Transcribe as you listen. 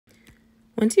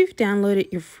Once you've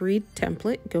downloaded your free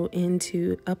template, go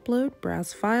into Upload,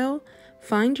 Browse File,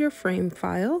 find your frame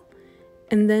file,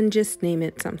 and then just name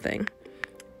it something.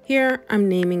 Here, I'm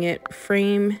naming it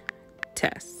Frame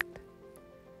Test.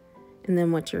 And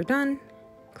then once you're done,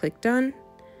 click Done.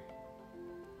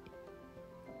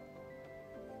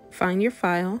 Find your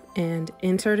file and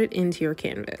insert it into your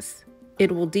canvas.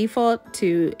 It will default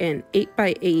to an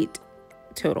 8x8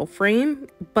 total frame,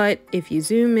 but if you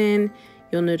zoom in,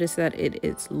 you'll notice that it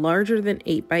is larger than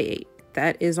 8x8.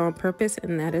 That is on purpose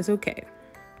and that is okay.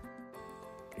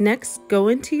 Next, go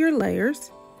into your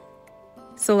layers,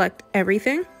 select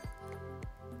everything,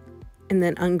 and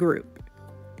then ungroup.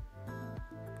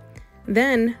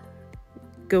 Then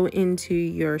go into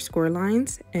your score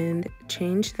lines and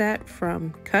change that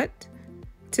from cut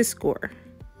to score.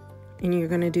 And you're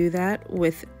going to do that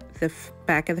with the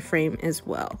back of the frame as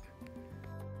well.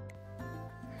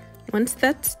 Once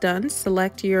that's done,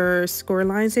 select your score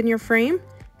lines in your frame,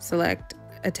 select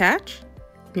attach,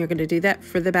 and you're going to do that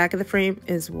for the back of the frame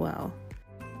as well.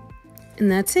 And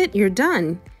that's it, you're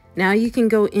done. Now you can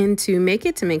go into Make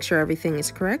It to make sure everything is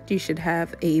correct. You should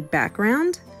have a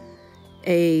background,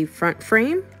 a front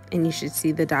frame, and you should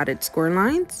see the dotted score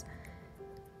lines,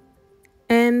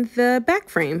 and the back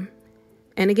frame,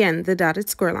 and again, the dotted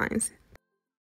score lines.